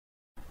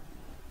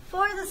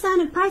For the sign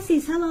of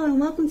Pisces, hello and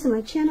welcome to my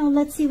channel.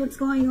 Let's see what's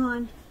going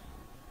on.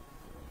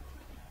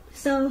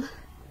 So,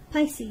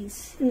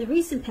 Pisces, in the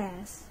recent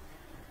past,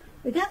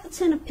 we got the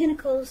Ten of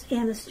Pentacles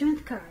and the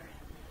Strength card.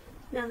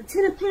 Now, the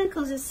Ten of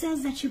Pentacles, it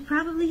says that you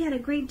probably had a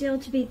great deal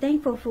to be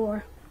thankful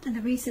for in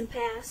the recent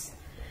past.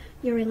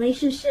 Your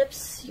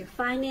relationships, your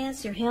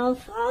finance, your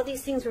health, all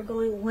these things were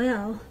going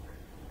well.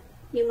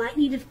 You might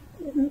need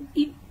to,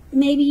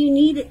 maybe you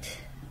needed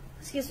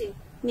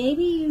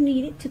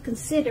to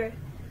consider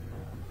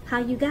how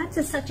you got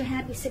to such a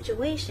happy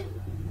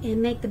situation and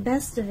make the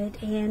best of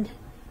it, and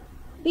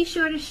be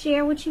sure to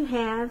share what you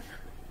have,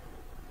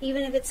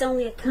 even if it's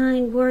only a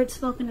kind word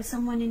spoken to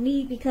someone in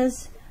need,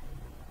 because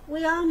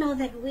we all know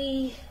that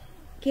we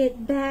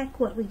get back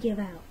what we give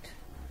out.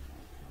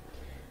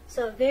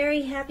 So a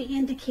very happy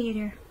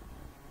indicator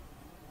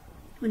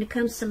when it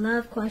comes to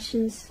love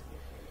questions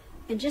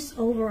and just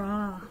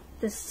overall.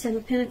 This Ten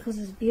of Pentacles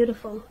is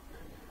beautiful.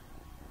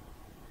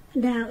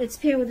 Now it's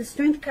paired with the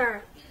Strength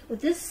card. With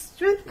this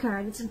Strength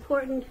card, it's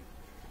important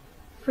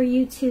for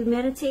you to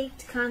meditate,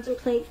 to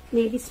contemplate,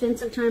 maybe spend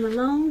some time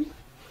alone.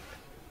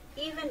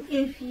 Even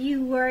if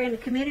you were in a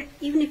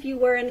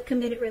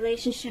committed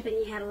relationship and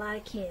you had a lot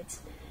of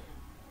kids,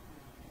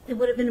 it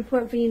would have been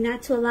important for you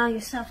not to allow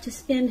yourself to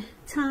spend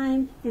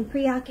time in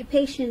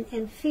preoccupation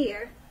and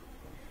fear,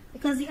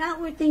 because the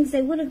outward things,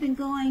 they would have been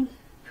going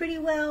pretty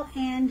well,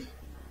 and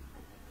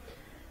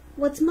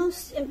what's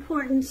most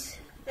important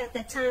at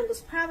that time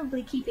was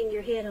probably keeping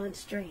your head on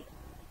straight.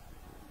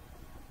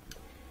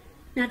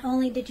 Not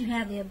only did you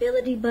have the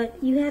ability,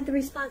 but you had the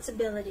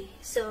responsibility.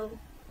 So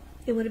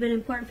it would have been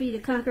important for you to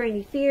conquer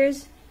any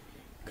fears,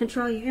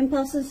 control your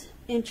impulses,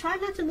 and try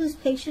not to lose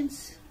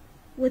patience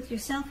with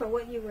yourself or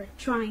what you were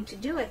trying to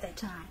do at that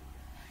time.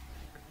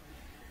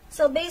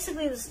 So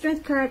basically, the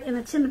Strength card and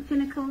the Ten of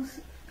Pentacles,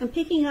 I'm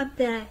picking up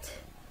that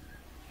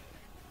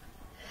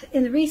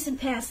in the recent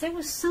past, there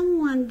was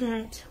someone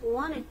that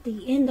wanted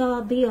the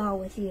end-all, be-all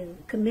with you.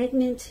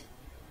 Commitment,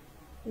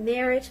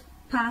 marriage,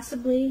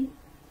 possibly,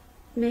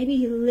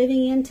 maybe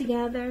living in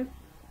together,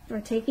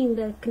 or taking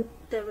the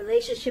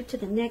relationship to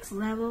the next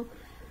level.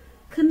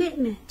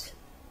 Commitment.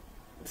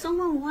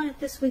 Someone wanted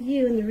this with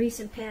you in the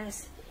recent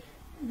past.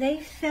 They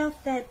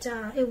felt that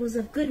it was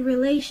a good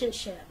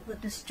relationship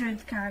with the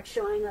Strength card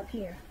showing up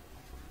here.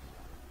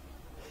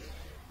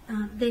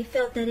 They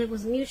felt that it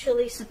was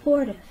mutually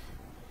supportive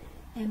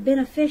and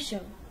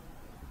beneficial.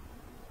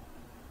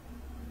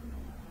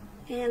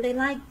 And they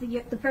liked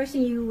the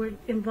person you were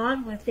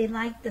involved with. They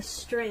liked the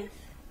strength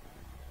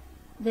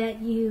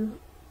that you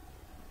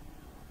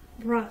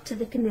brought to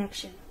the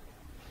connection.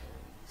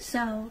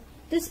 So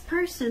this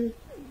person,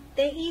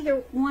 they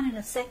either wanted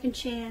a second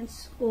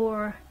chance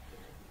or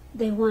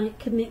they wanted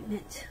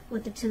commitment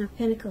with the Ten of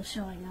Pentacles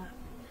showing up.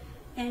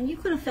 And you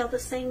could have felt the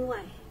same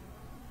way.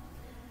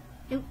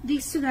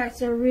 These two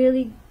cards are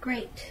really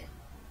great.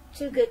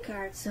 Two good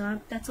cards,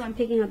 so that's why I'm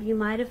picking up. You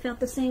might have felt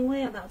the same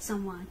way about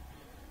someone.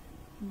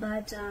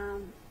 But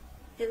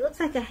it looks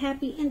like a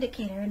happy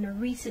indicator in the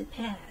recent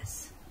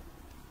past.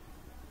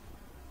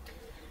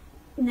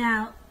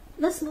 Now,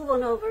 let's move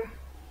on over.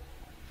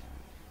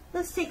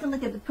 Let's take a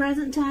look at the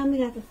present time. We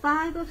got the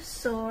Five of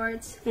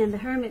Swords and the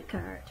Hermit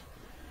card.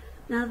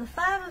 Now, the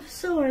Five of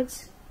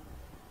Swords,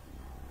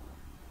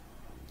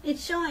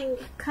 it's showing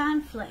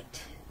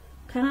conflict.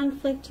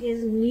 Conflict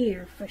is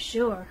near, for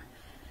sure.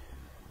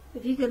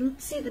 If you can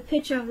see the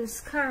picture of this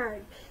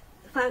card,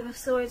 the Five of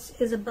Swords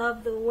is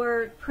above the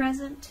word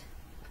present.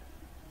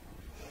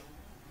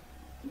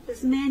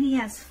 This man, he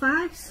has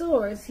 5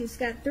 swords. He's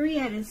got 3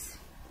 at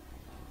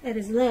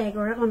his leg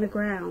or on the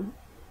ground.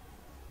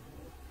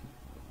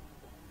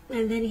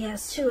 And then he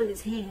has 2 in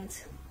his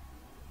hands.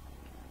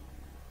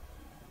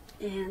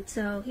 And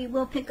so he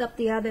will pick up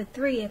the other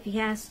 3 if he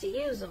has to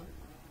use them.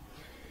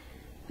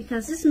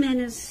 Because this man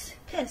is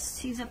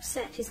pissed. He's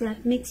upset. He's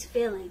got mixed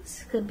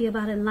feelings. Could be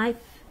about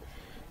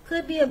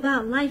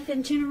life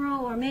in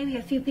general, or maybe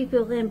a few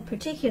people in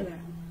particular.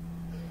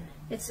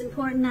 It's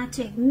important not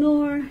to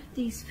ignore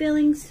these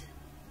feelings,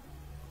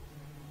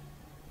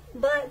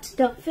 but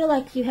don't feel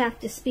like you have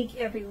to speak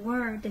every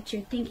word that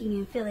you're thinking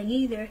and feeling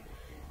either,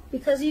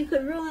 because you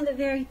could ruin the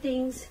very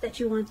things that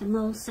you want the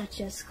most,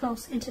 such as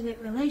close, intimate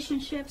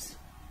relationships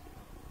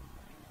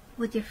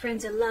with your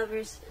friends and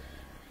lovers.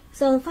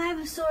 So the Five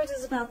of Swords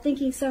is about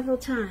thinking several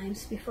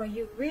times before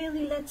you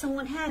really let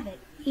someone have it,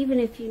 even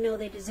if you know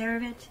they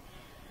deserve it.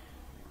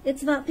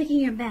 It's about picking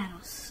your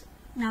battles.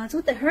 Now, it's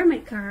with the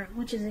Hermit card,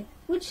 which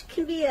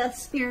can be a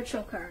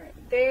spiritual card.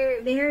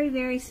 Very, very,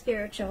 very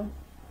spiritual.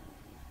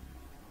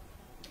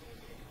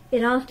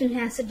 It often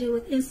has to do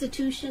with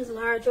institutions,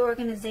 large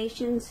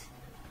organizations,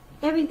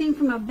 everything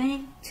from a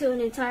bank to an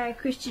entire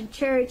Christian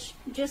church.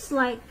 Just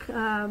like,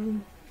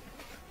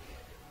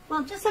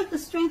 just like the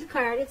Strength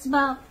card, it's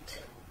about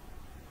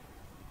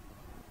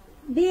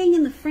being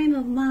in the frame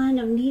of mind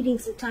of needing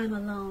some time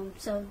alone.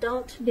 So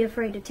don't be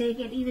afraid to take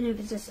it, even if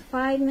it's just a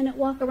 5-minute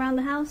walk around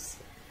the house,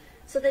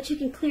 so that you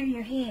can clear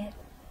your head.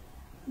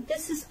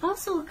 This is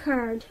also a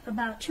card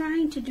about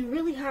trying to do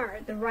really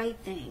hard the right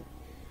thing.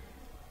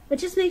 But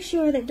just make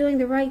sure that doing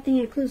the right thing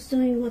includes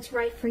doing what's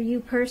right for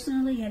you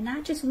personally and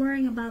not just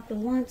worrying about the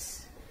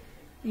wants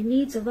and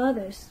needs of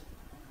others.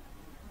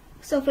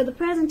 So for the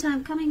present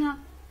time, coming up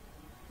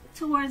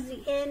towards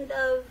the end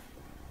of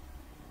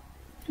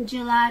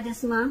July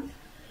this month,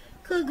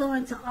 could go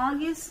into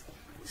August.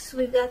 So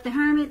we've got the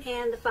Hermit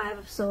and the Five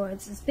of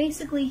Swords. It's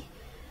basically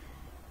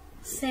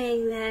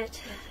saying that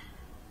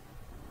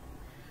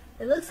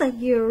it looks like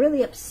you're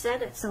really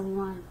upset at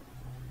someone,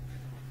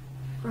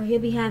 or you'll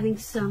be having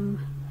some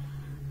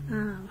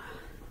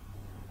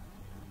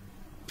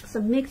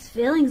mixed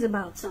feelings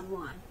about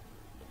someone.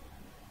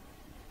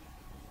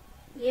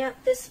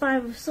 Yep, this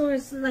Five of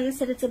Swords, like I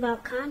said, it's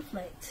about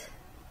conflict.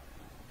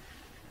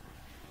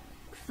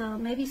 So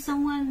maybe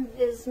someone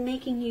is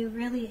making you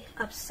really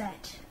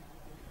upset,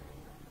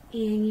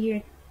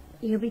 and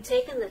you'll be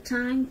taking the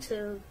time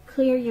to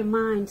clear your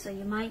mind. So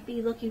you might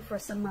be looking for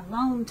some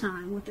alone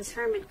time with this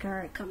Hermit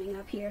card coming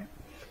up here.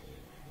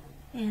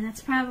 And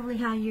that's probably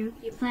how you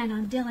plan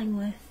on dealing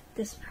with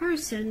this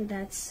person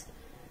that's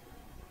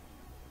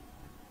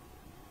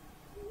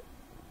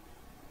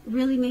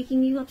really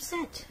making you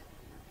upset.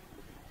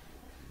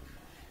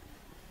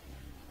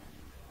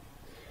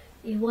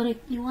 You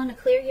want to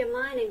clear your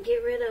mind and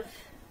get rid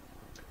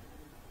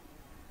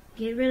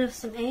of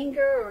some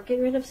anger or get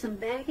rid of some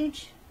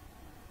baggage.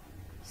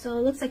 So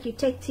it looks like you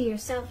take to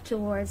yourself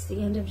towards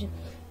the end of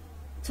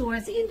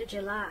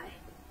July.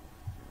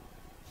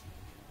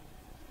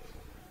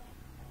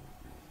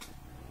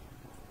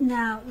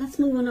 Now let's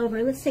move on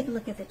over. Let's take a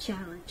look at the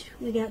challenge.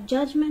 We got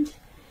Judgment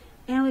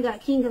and we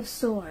got King of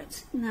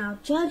Swords. Now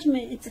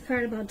Judgment, it's a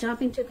card about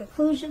jumping to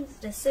conclusions,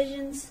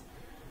 decisions,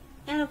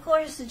 and of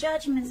course the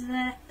judgments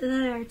that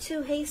are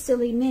too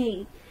hastily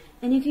made.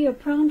 And if you're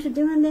prone to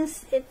doing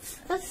this, it's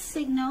a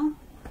signal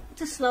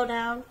to slow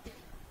down.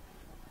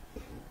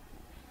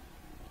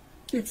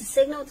 It's a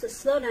signal to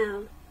slow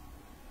down.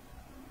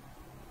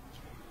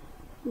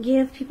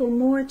 Give people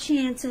more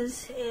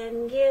chances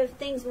and give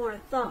things more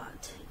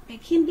thought.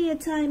 It can be a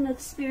time of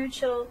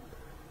spiritual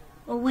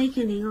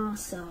awakening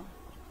also.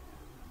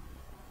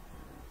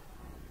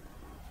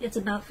 It's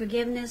about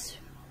forgiveness,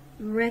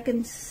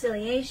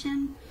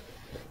 reconciliation,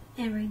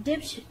 and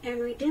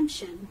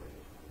redemption.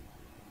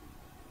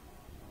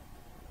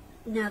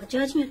 Now the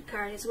Judgment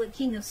card is with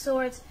King of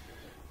Swords,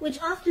 which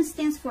often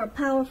stands for a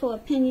powerful,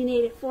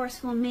 opinionated,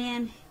 forceful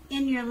man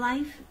in your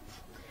life.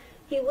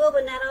 He will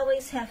but not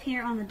always have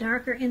hair on the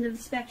darker end of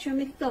the spectrum.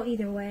 It could go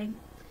either way.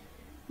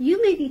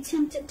 You may be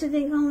tempted to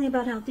think only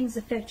about how things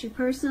affect you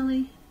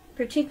personally,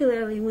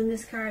 particularly when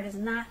this card is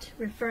not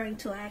referring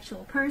to an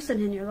actual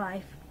person in your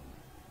life.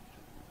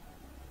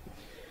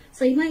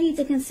 So you might need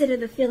to consider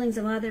the feelings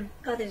of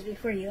others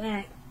before you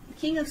act.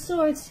 King of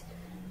Swords,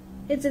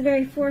 it's a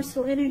very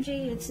forceful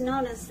energy. It's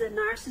known as the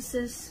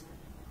narcissist.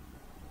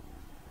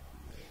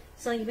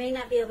 So you may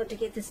not be able to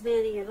get this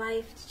man in your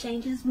life to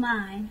change his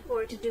mind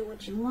or to do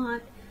what you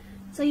want.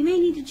 So you may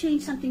need to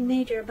change something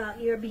major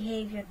about your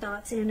behavior,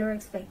 thoughts, and or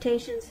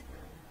expectations.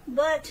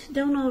 But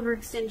don't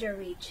overextend your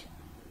reach.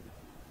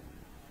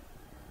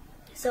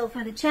 So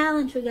for the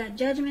challenge, we got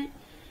Judgment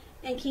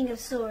and King of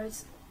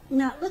Swords.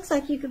 Now, it looks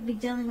like you could be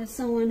dealing with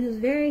someone who's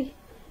very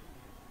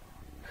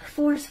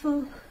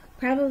forceful,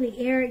 probably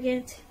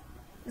arrogant.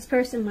 This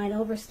person might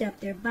overstep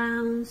their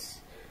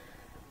bounds.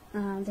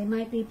 They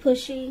might be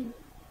pushy,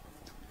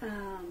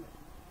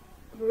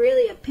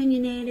 really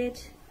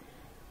opinionated.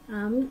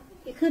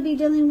 You could be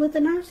dealing with a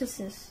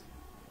narcissist.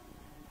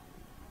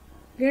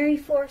 Very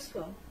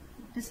forceful.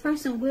 This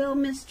person will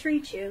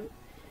mistreat you,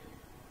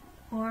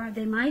 or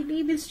they might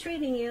be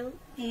mistreating you.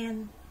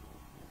 And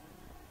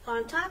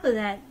on top of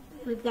that,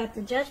 we've got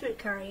the Judgment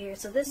card here.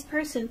 So this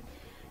person,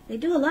 they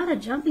do a lot of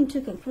jumping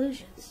to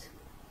conclusions.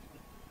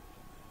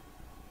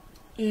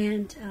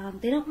 And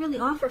they don't really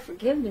offer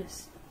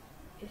forgiveness.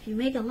 If you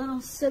make a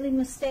little silly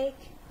mistake,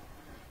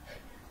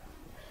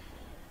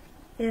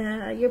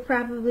 you're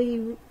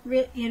probably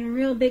in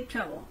real big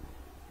trouble.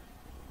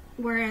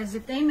 Whereas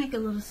if they make a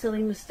little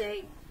silly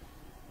mistake,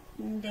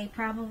 they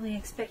probably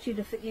expect you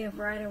to forgive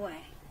right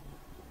away.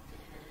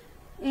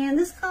 And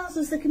this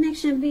causes the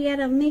connection to be at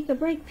a make or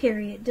break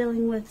period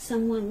dealing with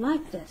someone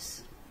like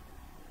this.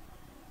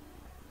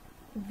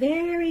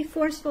 Very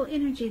forceful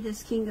energy,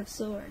 this King of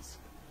Swords.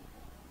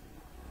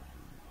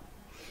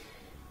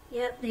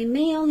 Yep, they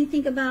may only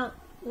think about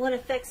what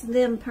affects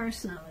them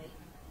personally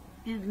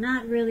and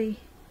not really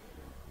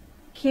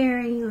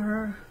caring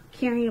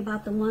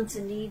about the wants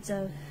and needs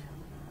of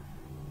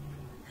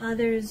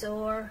others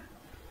or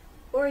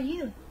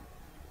you.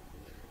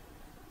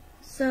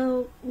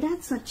 So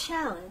that's a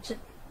challenge.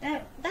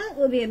 That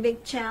would be a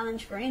big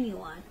challenge for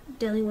anyone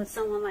dealing with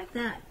someone like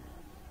that.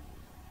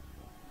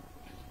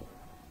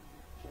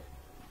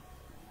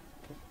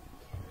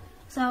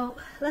 So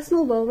let's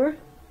move over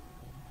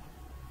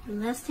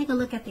and let's take a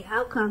look at the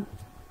outcome.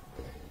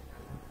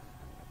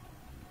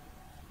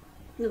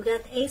 We've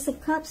got the Ace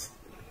of Cups,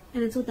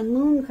 and it's with the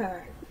Moon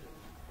card.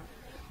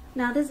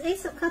 Now this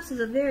Ace of Cups is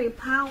a very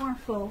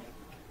powerful,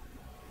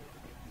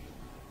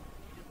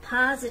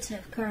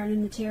 positive card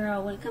in the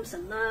tarot when it comes to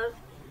love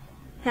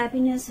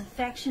happiness,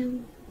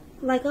 affection.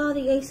 Like all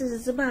the aces,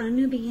 it's about a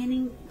new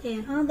beginning.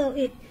 And although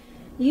it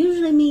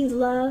usually means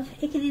love,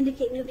 it can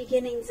indicate new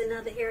beginnings in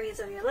other areas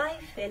of your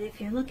life. And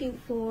if you're looking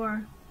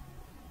for,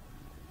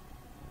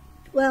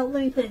 well,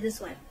 let me put it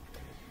this way.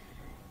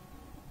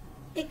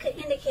 It could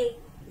indicate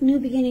new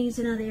beginnings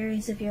in other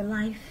areas of your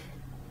life.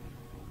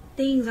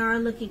 Things are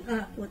looking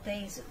up with the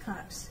Ace of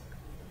Cups.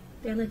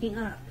 They're looking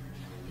up.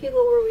 People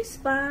will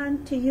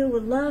respond to you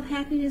with love,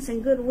 happiness,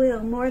 and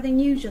goodwill more than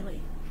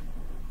usually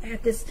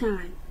at this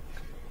time.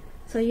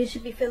 So you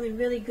should be feeling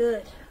really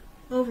good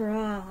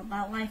overall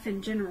about life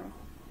in general.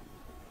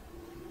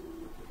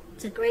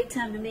 It's a great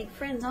time to make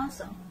friends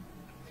also.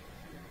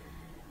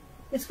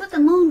 It's with the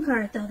Moon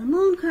card though. The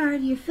Moon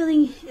card, you're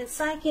feeling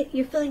psychic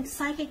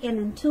and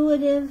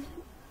intuitive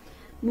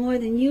more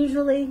than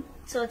usually.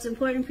 So it's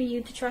important for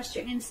you to trust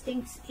your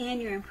instincts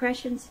and your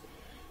impressions,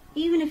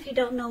 even if you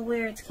don't know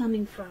where it's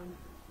coming from.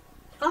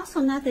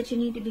 Also, not that you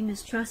need to be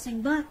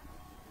mistrusting, but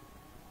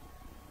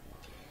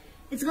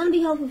it's going to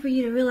be helpful for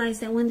you to realize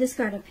that when this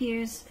card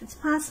appears, it's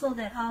possible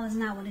that all is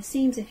not what it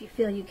seems. If you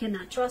feel you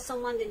cannot trust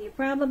someone, then you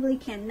probably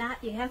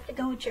cannot. You have to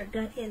go with your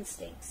gut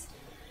instincts.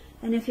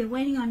 And if you're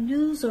waiting on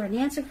news or an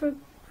answer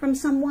from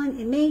someone,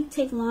 it may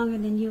take longer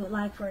than you would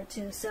like for it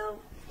to. So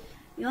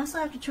you also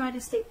have to try to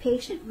stay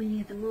patient when you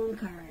get the Moon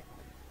card.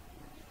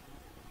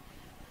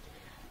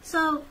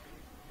 So,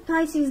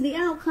 Pisces, the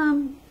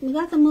outcome, we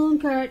got the Moon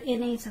card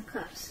and Ace of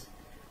Cups.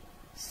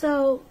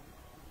 So,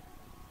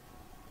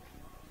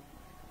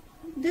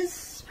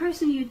 this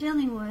person you're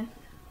dealing with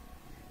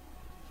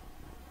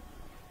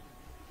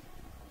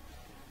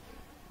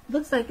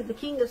looks like the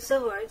King of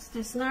Swords,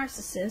 this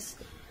narcissist.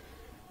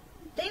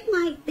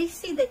 They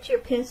see that you're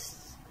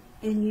pissed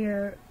and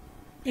you're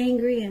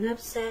angry and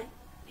upset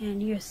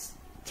and you're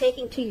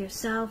taking to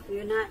yourself.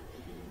 You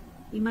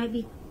might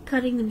be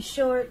cutting them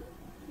short.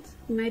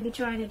 You might be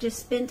trying to just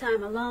spend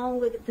time alone.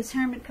 Look at this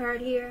Hermit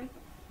card here.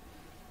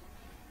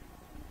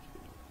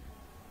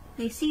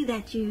 They see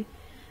that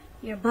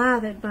you're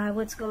bothered by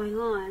what's going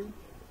on,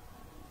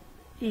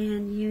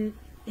 and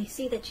they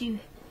see that you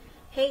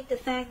hate the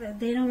fact that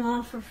they don't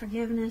offer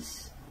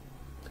forgiveness,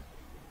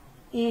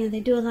 and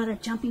they do a lot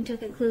of jumping to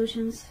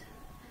conclusions.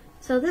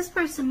 So this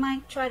person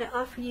might try to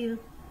offer you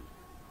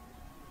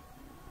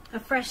a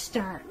fresh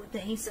start with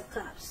the Ace of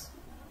Cups.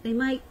 They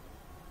might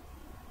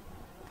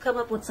come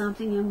up with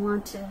something and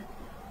want to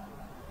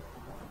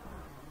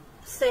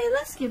say,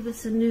 let's give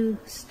this a new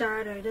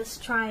start, or let's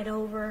try it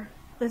over,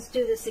 let's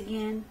do this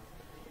again.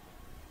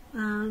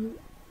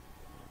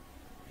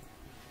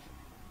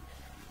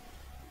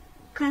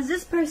 Because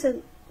this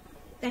person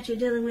that you're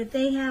dealing with,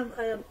 they have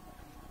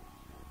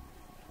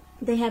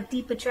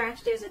deep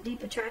attraction. There's a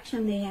deep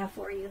attraction they have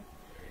for you.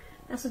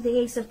 That's what the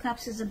Ace of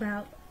Cups is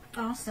about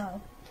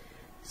also.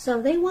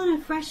 So they want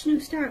a fresh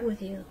new start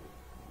with you.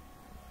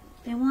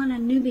 They want a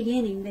new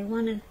beginning. They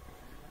want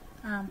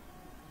a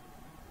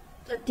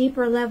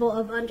deeper level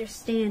of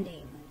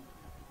understanding.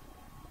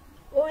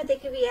 Or they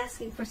could be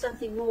asking for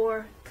something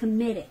more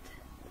committed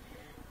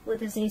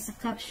with this Ace of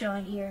Cups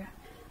showing here.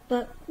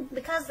 But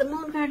because the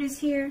Moon card is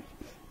here,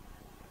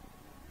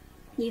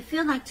 you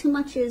feel like too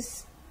much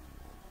is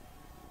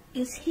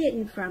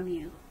hidden from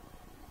you.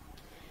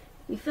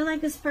 You feel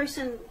like this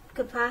person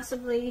could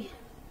possibly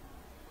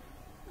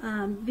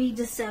be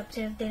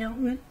deceptive. They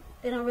don't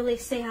really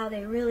say how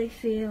they really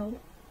feel.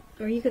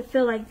 Or you could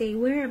feel like they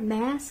wear a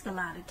mask a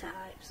lot of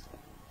times.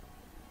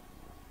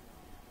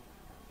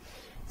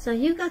 So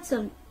you've got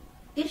some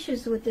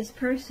issues with this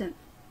person.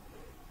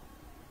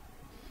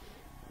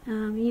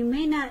 You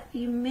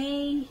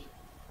may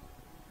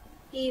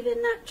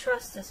even not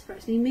trust this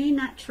person. You may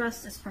not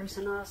trust this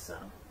person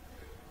also,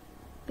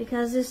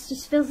 because this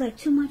just feels like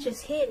too much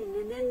is hidden,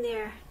 and then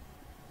their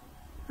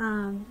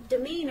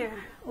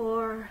demeanor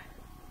or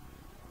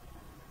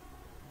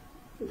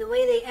the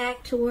way they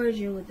act towards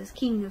you with this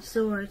King of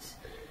Swords,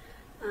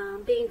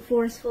 being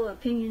forceful,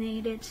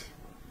 opinionated.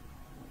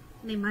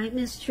 They might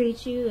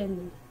mistreat you,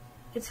 and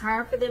it's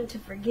hard for them to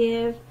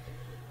forgive.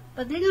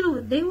 But they're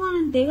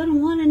gonna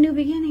want a new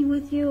beginning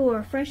with you, or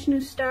a fresh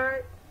new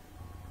start.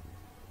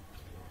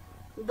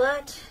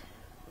 But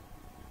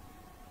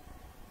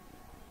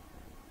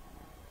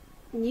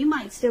you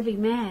might still be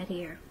mad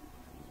here.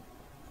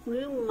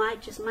 You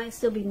might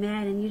still be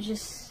mad, and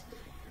it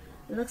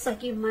looks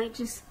like you might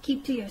just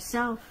keep to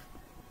yourself,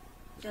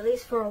 at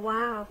least for a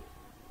while.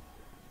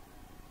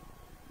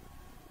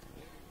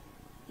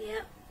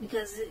 Yep,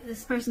 because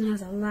this person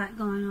has a lot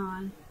going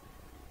on.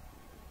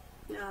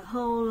 A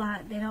whole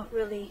lot. They don't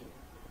really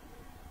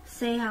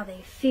say how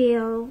they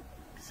feel,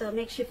 so it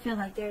makes you feel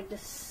like they're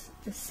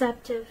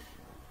deceptive,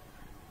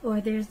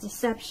 or there's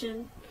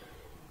deception.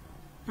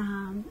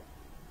 And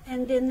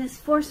then this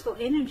forceful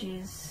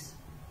energy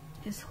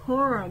is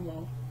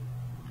horrible.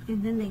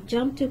 And then they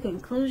jump to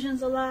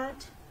conclusions a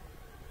lot,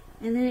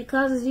 and then it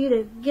causes you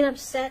to get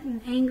upset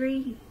and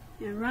angry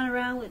and run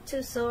around with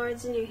two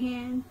swords in your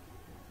hand.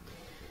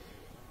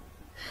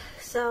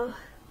 So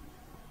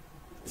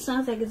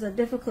sounds like it's a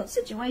difficult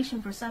situation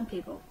for some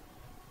people.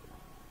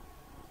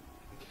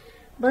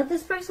 But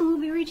this person will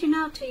be reaching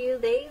out to you.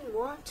 They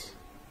want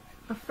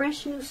a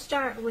fresh new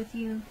start with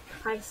you,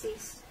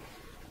 Pisces.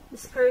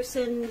 This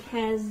person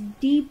has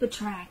deep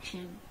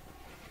attraction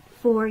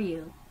for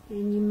you,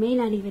 and you may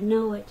not even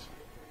know it.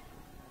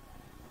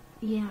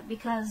 Yeah,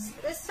 because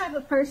this type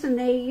of person,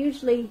 they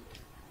usually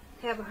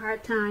have a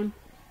hard time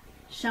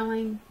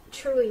showing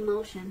true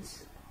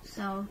emotions.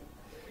 So,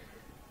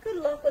 good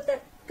luck with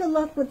that. Good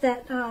luck with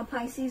that,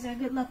 Pisces, or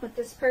good luck with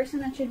this person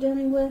that you're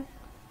dealing with.